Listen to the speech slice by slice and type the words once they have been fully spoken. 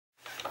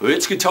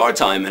It's guitar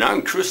time and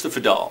I'm Christopher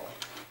Dahl.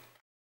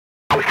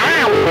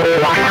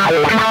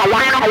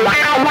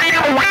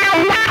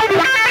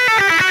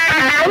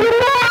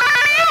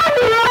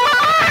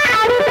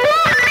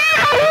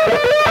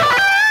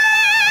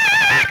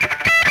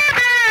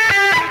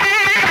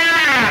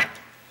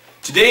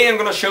 Today I'm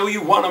going to show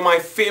you one of my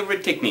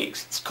favorite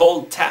techniques. It's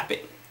called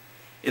tapping.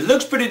 It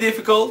looks pretty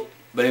difficult,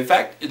 but in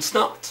fact it's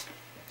not.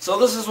 So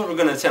this is what we're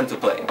going to attempt to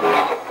play.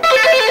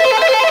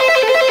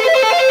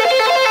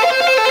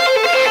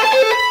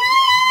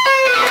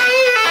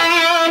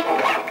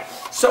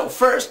 So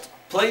first,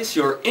 place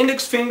your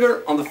index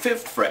finger on the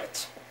 5th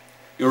fret,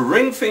 your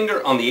ring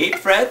finger on the 8th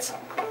fret,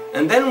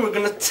 and then we're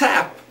going to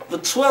tap the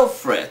 12th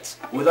fret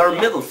with our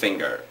middle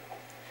finger.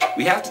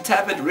 We have to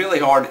tap it really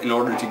hard in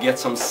order to get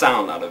some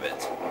sound out of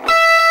it.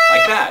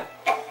 Like that.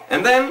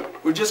 And then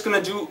we're just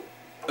going to do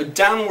a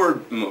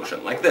downward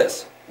motion, like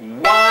this.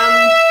 1, 2.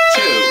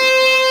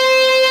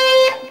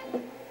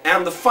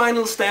 And the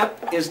final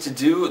step is to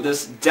do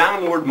this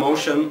downward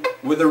motion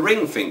with a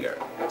ring finger.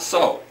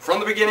 So, from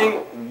the beginning,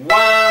 1, 2, 3.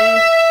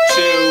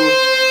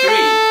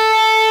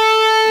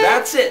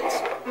 That's it. 1,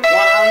 2,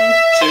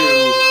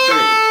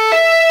 3.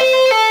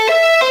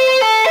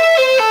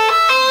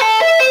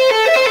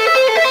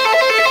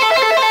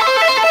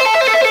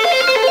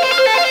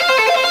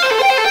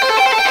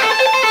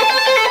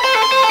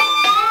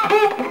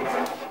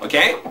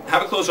 Okay,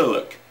 have a closer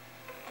look.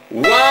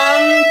 1, 2,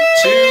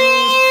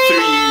 3.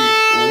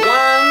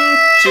 1,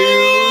 2,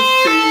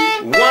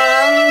 3.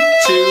 1,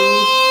 2,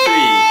 3.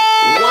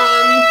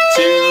 1,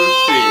 2,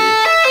 3.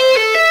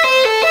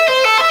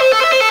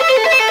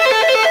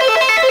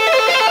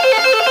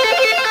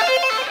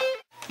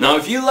 Now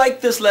if you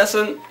like this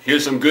lesson,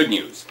 here's some good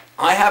news.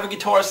 I have a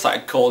guitar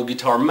site called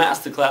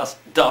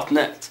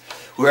guitarmasterclass.net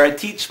where I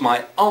teach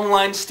my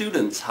online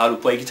students how to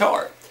play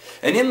guitar.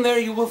 And in there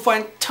you will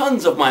find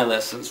tons of my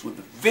lessons with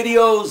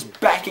videos,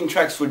 backing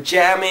tracks for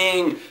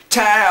jamming,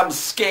 tabs,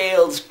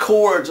 scales,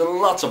 chords,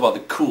 and lots of other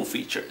cool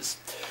features.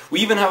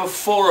 We even have a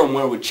forum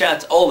where we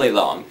chat all day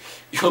long.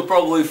 You'll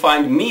probably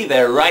find me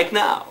there right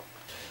now.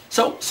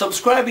 So,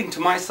 subscribing to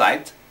my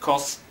site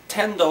costs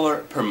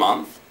 $10 per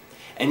month,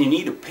 and you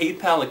need a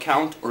PayPal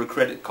account or a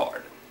credit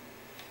card.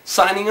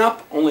 Signing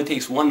up only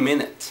takes 1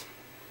 minute.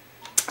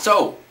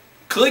 So,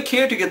 click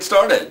here to get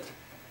started.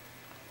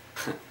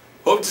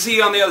 Hope to see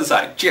you on the other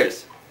side.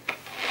 Cheers!